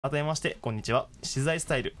改めましてこんにちは。静大ス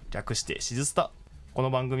タイル、略して静スタ。この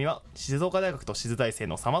番組は静岡大学と静大生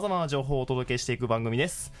のさまざまな情報をお届けしていく番組で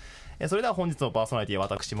す。それでは本日のパーソナリティは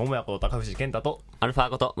私桃屋こと高藤健太とアルファ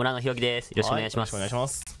こと村野弘樹です。よろしくお願いします。よろしくお願い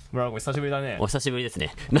します。村野君久しぶりだね。お久しぶりです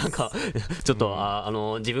ね。なんかちょっ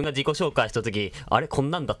と、自分が自己紹介した時あれこん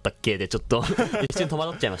なんだったっけでちょっと一瞬戸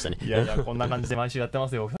惑っちゃいましたね。いやいやこんな感じで毎週やってま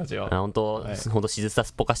すよ僕たちは。本当、はい、本当静スタ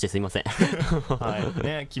すっぽかしてすいません。はい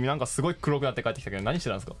ね、君なんかすごい黒くなって帰ってきたけど何して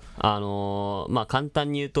たんですか？まあ簡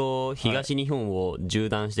単に言うと東日本を縦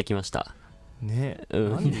断してきました。ねえ、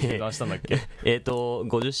何で縦断したんだっけ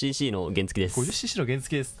50cc の原付です。 50cc の原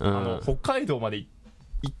付です。北海道まで行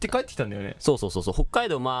って帰ってきたんだよね。そう北海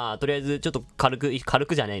道、まあとりあえずちょっと軽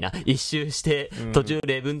くじゃないな、一周して途中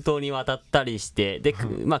礼文島に渡ったりしてで、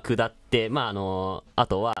まあ下って、まああ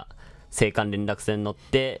とは青函連絡船乗っ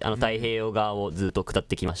て太平洋側をずっと下っ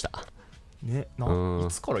てきました。ね、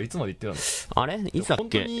いつからいつまで行ってたの？あれいつだっ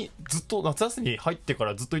け？本当にずっと夏休み入ってか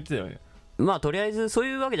らずっと行ってたよね。まあとりあえずそう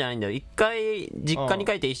いうわけじゃないんだよ。一回実家に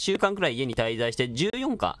帰って1週間くらい家に滞在して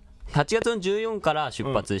8月の14から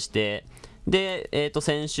出発して、で、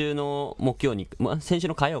先週の木曜に、先週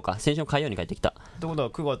の火曜に帰ってきた。ってことは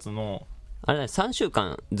9月のあれね、3週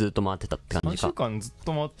間ずっと回ってたって感じか。3週間ずっ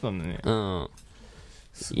と回ってたんだね。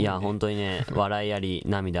いや本当にね、笑いあり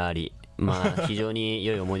涙あり、まあ非常に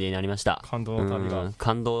良い思い出になりました。感動の旅が、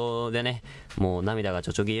感動でね、もう涙がち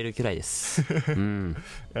ょちょぎれるくらいです。い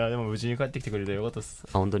やでも無事に帰ってきてくれてよかったです。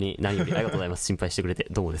本当に何よりありがとうございます。心配してくれて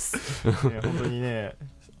どうもです。本当にね、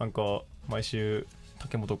なんか毎週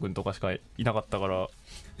竹本くんとかしかいなかったから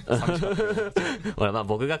寂しかったよ。ほら、まあ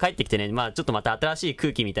僕が帰ってきてね、まあちょっとまた新しい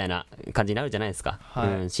空気みたいな感じになるじゃないですか。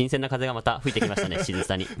新鮮な風がまた吹いてきましたね、静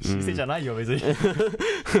さに。新鮮じゃないよ別に。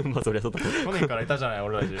まあそりゃそうだ。去年からいたじゃない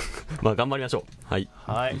俺たち。まあ頑張りましょう。はい。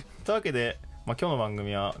というわけで、今日の番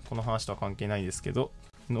組はこの話とは関係ないんですけど、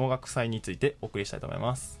農学祭についてお送りしたいと思い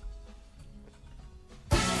ます。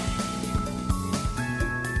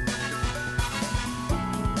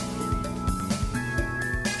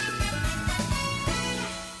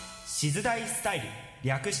静大スタイル、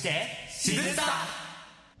略して静スタ。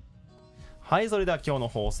はい、それでは今日の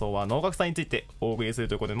放送は農学祭についてお送りする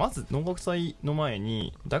ということで、まず農学祭の前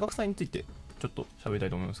に大学祭についてちょっと喋りたい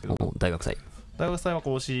と思いますけど、大学祭は今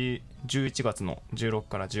年11月の16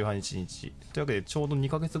から18日というわけでちょうど2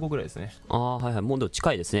ヶ月後ぐらいですね。はいはい、もうでも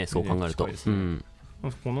近いですね、そう考えると。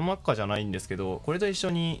この中じゃないんですけど、これと一緒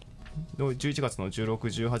に11月の16、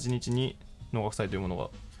18日に農学祭というものが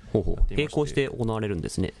並行して行われるんで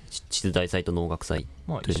すね、静大祭と農学祭。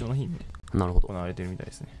まあ一緒の日に、なるほど、行われてるみたい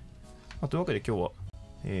ですね。というわけで今日は、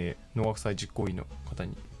農学祭実行委員の方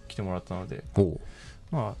に来てもらったので、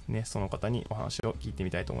まあね、その方にお話を聞いて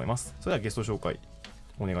みたいと思います。それではゲスト紹介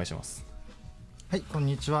お願いします。はい、こん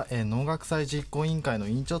にちは。農学祭実行委員会の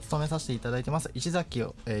委員長を務めさせていただいてます石崎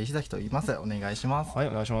と言います。お願いします。はい、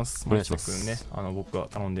お願いします。森下君ね、僕が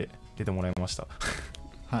頼んで出てもらいました。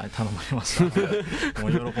はい、頼まれました。も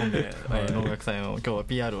う喜んで、農学祭の今日は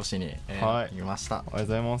PR をしに、来ました。ありがとう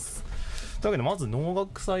ございます。というわけでまず農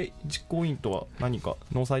学祭実行委員とは何か、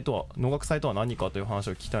農学祭とは何かという話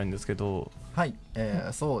を聞きたいんですけど。はい、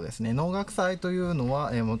そうですね。農学祭というの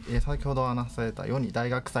は、先ほど話されたように大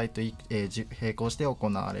学祭と、並行して行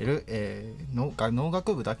われる、農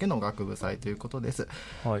学部だけの学部祭ということです。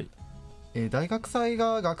はい。大学祭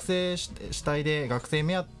が学生主体で学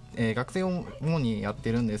生を主にやって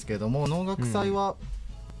るんですけども、農学祭は、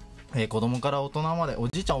子供から大人までお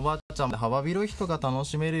じいちゃんおばあちゃんまで幅広い人が楽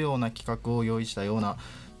しめるような企画を用意したような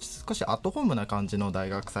少しアットホームな感じの大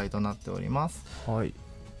学祭となっております。はい。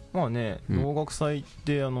まあね、農学祭っ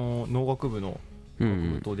て農学部の学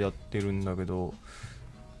部棟でやってるんだけど、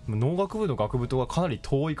農学部の学部棟がかなり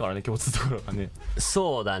遠いからね、共通ところがね。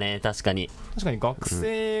そうだね、確かに学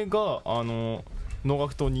生が、農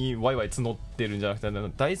学棟にワイワイ募ってるんじゃなくて、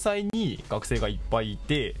大祭に学生がいっぱいい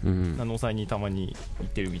て、農祭にたまに行っ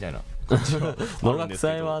てるみたいな感じは農学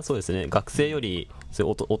祭はそうですね、学生より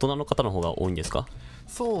大人の方の方が多いんですか？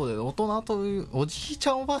そうです。大人というおじいち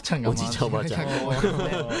ゃんおばあちゃんがおじいちゃんおばあちゃん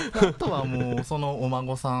あとはもうそのお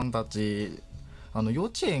孫さんたち、幼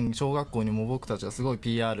稚園小学校にも僕たちはすごい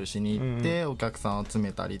PR しに行ってお客さんを集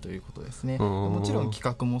めたりということですね。もちろん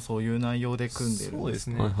企画もそういう内容で組んでるんです。そうです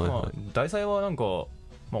ね。大祭はなんか、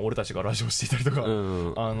俺たちがラジオしていたりとか、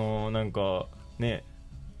なんかね、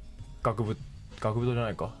学部じゃな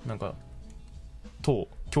いか、なんか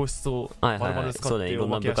教室をバラバラ使っていろん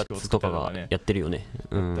な部活とかがやってるよね。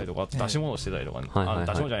やったりとか、出し物してたりとかね、出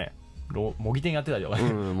し物じゃない、模擬店やってたりとか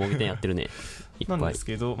ね、模擬店やってるね。なんです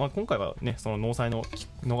けど、今回はね、その農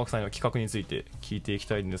学祭の企画について聞いていき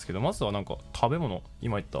たいんですけど、まずはなんか食べ物、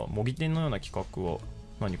今言った模擬店のような企画は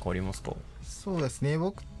何かありますか？そうですね、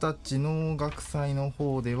僕たち農学祭の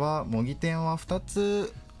方では模擬店は2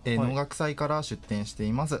つ、農学祭から出店して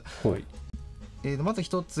います。はい。まず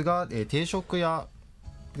1つが、定食屋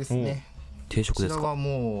ですね。定食ですか？こちらは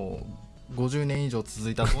もう50年以上続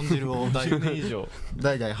いた豚汁を10年以上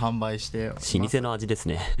代々販売しております。老舗の味です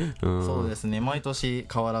ね。そうですね、毎年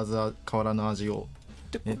変わらぬ味を、っ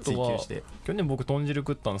てこと追は求して。去年僕豚汁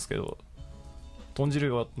食ったんですけど、豚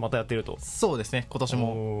汁はまたやってると。そうですね、今年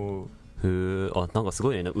も。へえ、あ、なんかす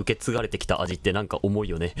ごいね、受け継がれてきた味ってなんか重い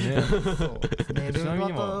よね。そうですね。でちなみ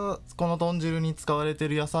にまたこの豚汁に使われてい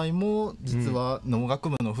る野菜も実は農学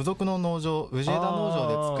部の付属の農場、藤枝農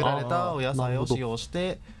場で作られたお野菜を使用し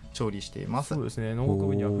て調理しています。そうですね、農学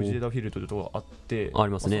部には藤枝フィールドというところがあって、あ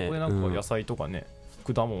りますね。そこでなんか野菜とかね、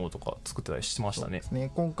果物とか作ってたりしましたね。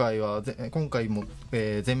今回も、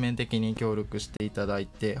全面的に協力していただい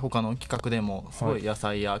て、他の企画でもすごい野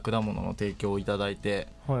菜や果物の提供をいただいて、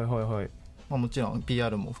はいはいはい。もちろん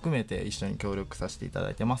PR も含めて一緒に協力させていただ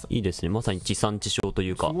いてます。いいですね、まさに地産地消とい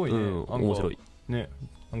うか、すごいね、面白いね。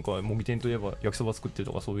なんか模擬店といえば焼きそば作ってる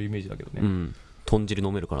とかそういうイメージだけどね。豚汁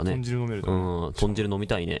飲めるからね。豚汁飲めると、豚汁飲み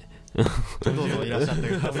たいね。どうぞいらっしゃって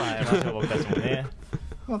ください。僕たちもね。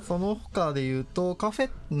その他でいうとカフェ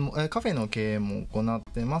の経営も行っ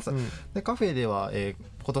てます。でカフェでは、今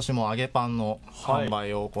年も揚げパンの販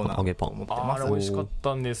売を行うと思ってます。あれ美味しかっ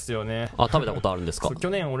たんですよね。あ、食べたことあるんですか？去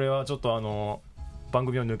年俺はちょっと番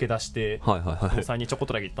組を抜け出して実際にちょこっ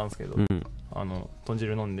とだけ行ったんですけど、豚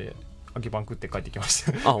汁飲んで揚げパン食って帰ってきまし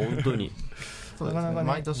た。あ、本当に。そうですね、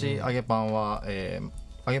毎年揚げパンは、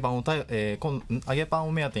揚げパン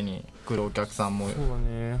を目当てに来るお客さんも、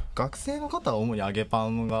学生の方は主に揚げパ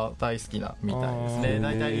ンが大好きなみたいですね。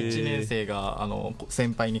大体1年生が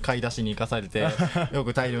先輩に買い出しに行かされてよ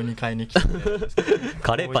く大量に買いに来て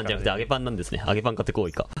カレーパンじゃなくて揚げパンなんですね。揚げパン買ってこ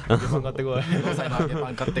いか。揚げパン買ってこい。5歳の揚げパ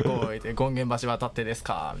ン買ってこいって権現橋渡ってです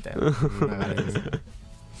かみたいな流れです。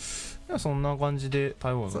そんな感じで食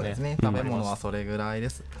べ物ね。そうですね、食べ物はそれぐらいで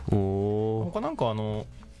す。他なんか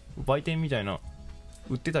売店みたいな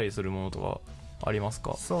売ってたりするものとかあります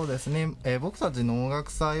か？そうですね、僕たち農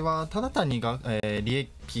学祭はただ単に利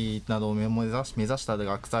益などを目指した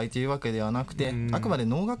学祭というわけではなくて、あくまで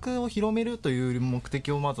農学を広めるという目的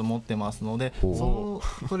をまず持ってますので、そ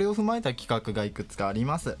れを踏まえた企画がいくつかあり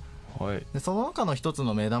ます。でその中の一つ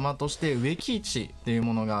の目玉として植木市という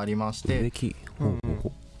ものがありまして、植木、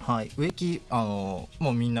も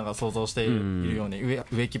うみんなが想像しているように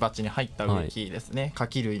植木鉢に入った植木ですね、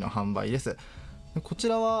柿類の販売です。こち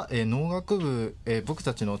らは、農学部、僕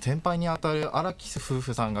たちの先輩にあたる荒木夫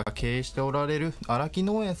婦さんが経営しておられる荒木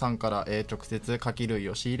農園さんから、直接柿類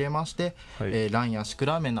を仕入れまして、ランやシク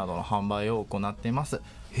ラメンなどの販売を行っています。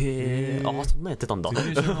へえ、あ、そんなやってたんだ。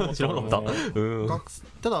知らなかった。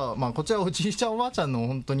ただ、こちらおじいちゃんおばあちゃんの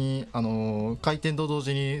本当に開店と同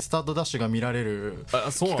時にスタートダッシュが見られる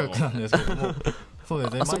企画なんですけども。そうで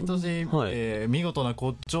すね、毎年、見事な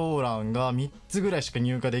骨頂卵が3つぐらいしか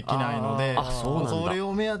入荷できないので、それ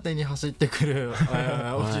を目当てに走ってくる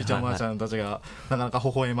おじいちゃんおばあちゃんたちがなかなか微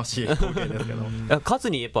笑ましい光景ですけど。数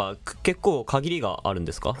にやっぱ結構限りがあるん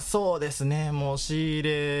ですか？そうですね、もう仕入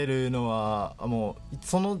れるのはもう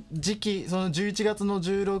その時期、その11月の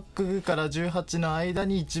16から18の間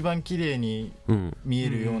に一番綺麗に見え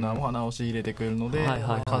るようなお花を仕入れてくるので、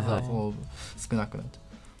数は少なくなっちゃう。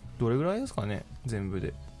どれぐらいですかね、全部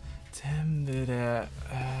で？ち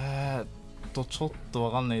ょっと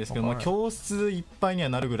分かんないですけど、教室いっぱいには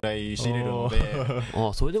なるぐらい仕入れるので、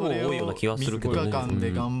それでも多いような気がするけどね。3日間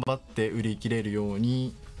で頑張って売り切れるよう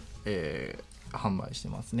に、販売して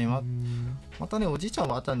ますね。またね、おじいちゃんお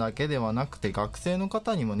ばあちゃんだけではなくて学生の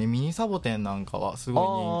方にもね、ミニサボテンなんかはすごい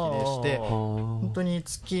人気でして、本当に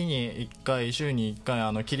月に1回週に1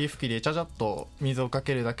回霧吹きでちゃちゃっと水をか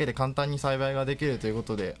けるだけで簡単に栽培ができるというこ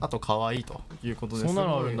とで、あと可愛いということで、すごい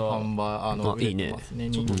販売売れてますね。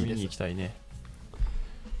人気です。見に行きたいね。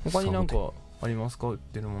他になんかありますか、売っ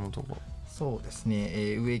てるものとか？そうです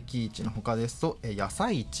ね、植木市の他ですと、野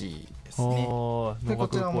菜市ですね。でこ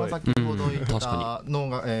ちらも先ほど言った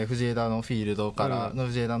藤枝のフィールドから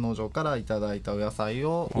藤枝農場からいただいたお野菜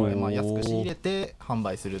を、安く仕入れて販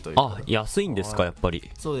売するという。安いんですか、やっぱり？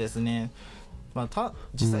そうですね、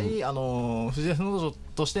実際、藤枝農場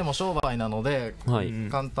としても商売なので、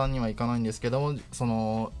簡単にはいかないんですけども、そ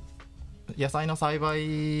の野菜の栽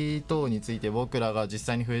培等について僕らが実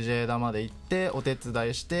際に藤枝まで行ってお手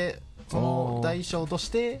伝いして、その代償とし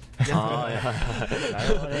て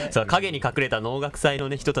影に隠れた農学祭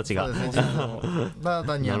の、人たちがただ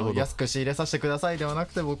単に安く仕入れさせてくださいではな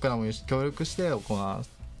くて、僕らも協力して行っています。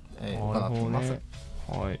じ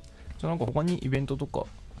ゃあなんか他にイベントとか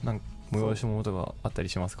なん催し物とかあったり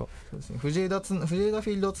しますか？そうですね、藤枝フィ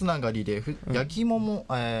ールドつながりで焼き芋も、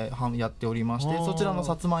やっておりまして、そちらの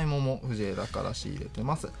さつまいもも藤枝から仕入れて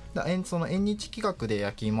ます。その縁日企画で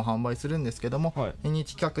焼き芋販売するんですけども、はい、縁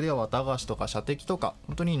日企画では綿菓子とか射的とか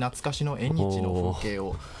本当に懐かしの縁日の風景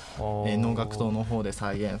を能楽堂の方で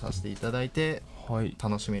再現させていただいて、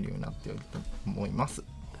楽しめるようになっていると思います。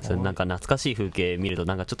それなんか懐かしい風景見ると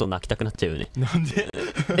なんかちょっと泣きたくなっちゃうよね。なんで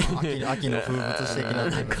秋の風物詩的なっ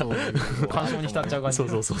ていうそういう感傷に浸っちゃう感じ。そう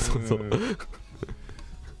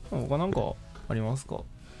他なんかありますか？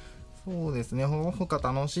そうですね、他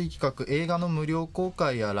楽しい企画、映画の無料公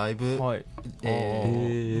開やライブ、バ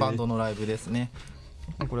ンドのライブですね。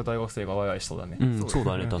これは大学生がワイワイしそうだね。そう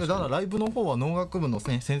だね、確かに。だからライブの方は農学部の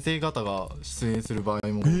先生方が出演する場合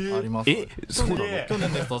もあります。そうなの？去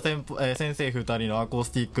年ですと先生2人のアコース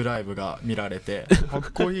ティックライブが見られてかっ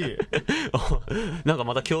こいいなんか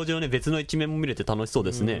また教授のね別の一面も見れて楽しそう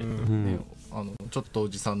ですね。ちょっとお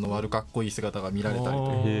じさんの悪かっこいい姿が見られたり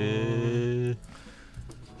と。へ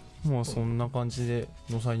ー、もうそんな感じで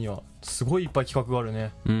農祭にはすごいいっぱい企画がある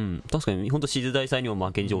ね。確かに本当静大祭にも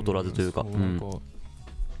負けじ劣らずというか、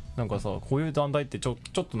なんかさ、こういう団体ってちょっ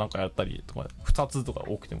となんかやったりとか2つとか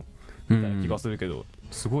多くてもみたいな気がするけど、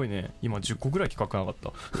すごいね、今10個ぐらい企画なかっ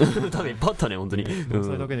た多分いっぱいあったね、本当に。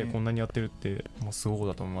それだけでこんなにやってるってもうすごい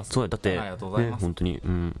だと思います。そうだって、ありがとうございます。本当に、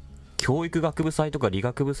教育学部祭とか理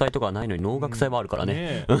学部祭とかはないのに農学祭もあるから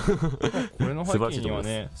ね。これの背景には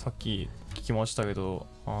ね、さっき聞きましたけど、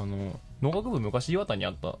農学部昔岩手に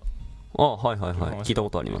あった。はい聞いたこ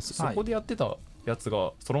とあります。そこでやってたやつ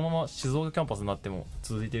がそのまま静岡キャンパスになっても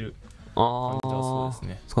続いてる感じはそう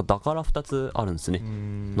ですね。だから2つあるんですね。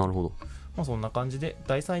なるほど。まあそんな感じで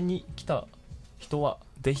大祭に来た人は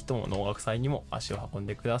ぜひとも農学祭にも足を運ん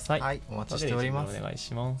でください。はい、お待ちしております。お願い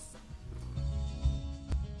します。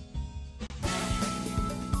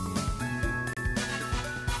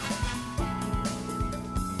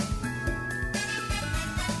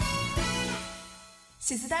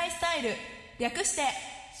静大スタイル、略して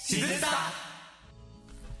静大。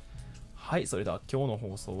はい、それでは今日の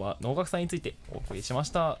放送は農学祭についてお送りしまし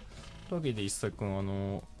た。というわけで一切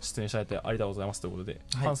君出演されてありがとうございますということで、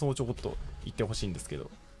感想をちょこっと言ってほしいんですけ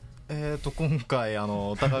ど。今回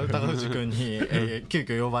高藤君に、急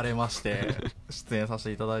遽呼ばれまして出演させ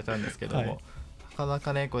ていただいたんですけども、なかな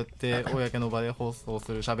かねこうやって公の場で放送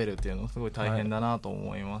する喋るっていうのすごい大変だなと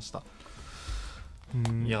思いました。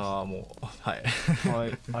いやーも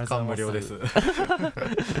う感無量です。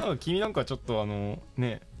君なんかちょっと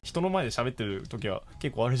ね、人の前で喋ってる時は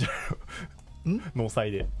結構あるじゃないの農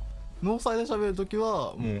祭で喋る時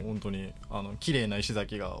はもう本当に綺麗な石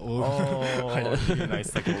崎が綺麗な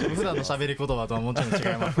石崎普段の喋り言葉とはもちろん違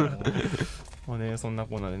いますまあね、そんな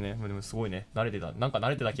コーナーでね、でもすごいね、慣れてた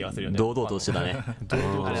気がするよね。堂々としてたね。堂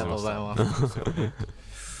々ありがとうございます。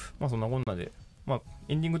まあそんなコーナーで、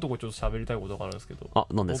エンディングとこちょっと喋りたいことがあるんですけど、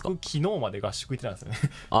何ですか？僕昨日まで合宿行ってたんですよね。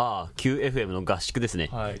QFM の合宿ですね。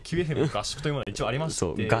QFM の合宿というものが一応ありま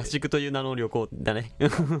して、合宿という名の旅行だね。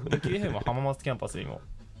QFM は浜松キャンパスにも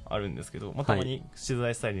あるんですけど、たまに静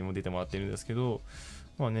大スタイルにも出てもらってるんですけど、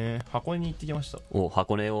箱根に行ってきました。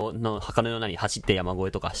箱根の何走って山越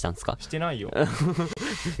えとかしたんですか？してないよ。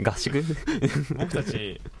合宿僕た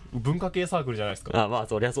ち文化系サークルじゃないですか。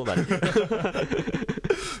そりゃそうだね。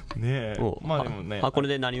ねえ、でもね、箱根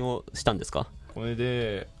で何をしたんですか？箱根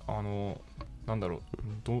でなんだろ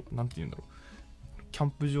う、なんて言うんだろう、キャ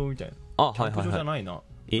ンプ場みたいな。キャンプ場じゃないな。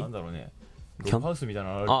なんだろうね。ログハウスみたい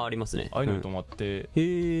なのありますね。ああいうのに泊まってバ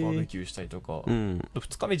ーベキューしたりとか、2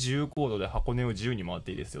日目自由行動で箱根を自由に回っ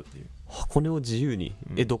ていいですよっていう。箱根を自由に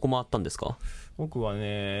どこ回ったんですか？僕は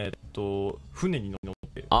ね船に乗っ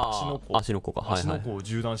て芦ノ湖か。芦ノ湖を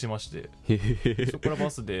縦断しまして、そこから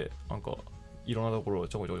バスでなんかいろんなところを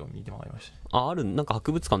ちょこちょこ見て回りました。なんか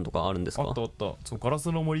博物館とかあるんですか？あったそう、ガラ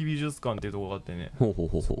スの森美術館っていうところがあってね、そ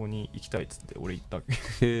こに行きたいっつって俺行った。へ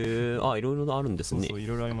え、いろいろあるんですね。そうい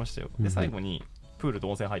ろいろありましたよ。で最後にプールと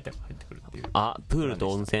温泉入ってくるっていう。プール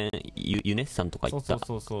と温泉ユネッサンとか行った。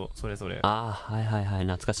そうそれ懐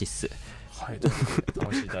かしいっす。はい、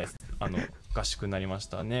楽しいです。合宿になりまし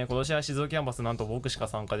たね。今年は静岡キャンパスなんと僕しか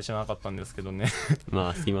参加で知らなかったんですけどね。す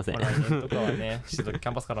いません。来年とかはね、静岡キ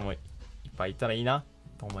ャンパスからもいっぱい行ったらいいな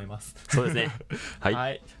と思います。そうですね。は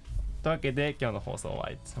い。というわけで今日の放送を終わ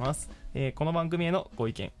りします。この番組へのご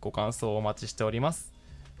意見ご感想をお待ちしております。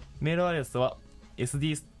メールアドレスは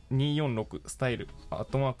sd246 スタイル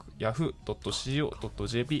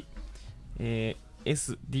@yahoo.co.jp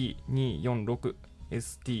sd246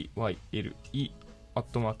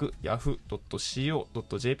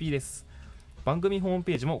 style@yahoo.co.jp です。番組ホーム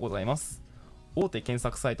ページもございます。大手検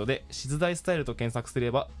索サイトで静大スタイルと検索すれ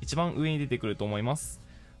ば一番上に出てくると思います。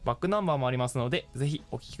バックナンバーもありますのでぜひ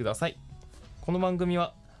お聞きください。この番組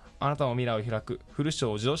はあなたの未来を開く古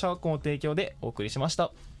庄自動車学校の提供でお送りしまし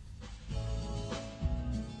た。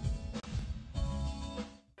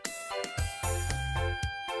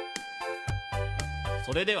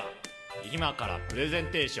それでは今からプレゼン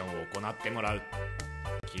テーションを行ってもらう。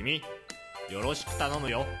君よろしく頼む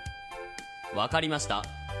よ。わかりました。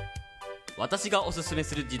私がおすすめ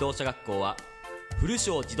する自動車学校は古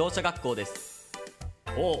庄自動車学校です。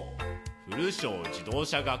ほう、古庄自動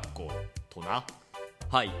車学校とな。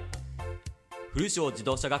はい、古庄自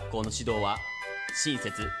動車学校の指導は親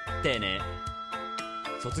切丁寧、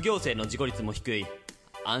卒業生の事故率も低い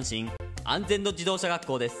安心安全の自動車学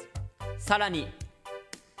校です。さらに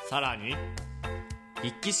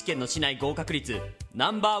筆記試験の市内合格率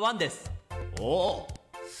ナンバーワンです。おお、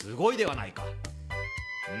すごいではないか。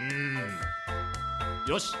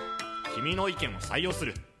よし、君の意見を採用す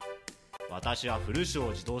る。私は古庄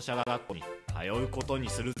自動車学校に通うことに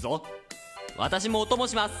するぞ。私もお供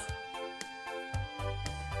します。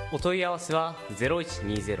お問い合わせは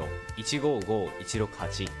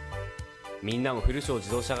 0120-155-168。みんなも古庄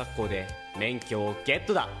自動車学校で免許をゲッ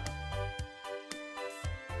トだ。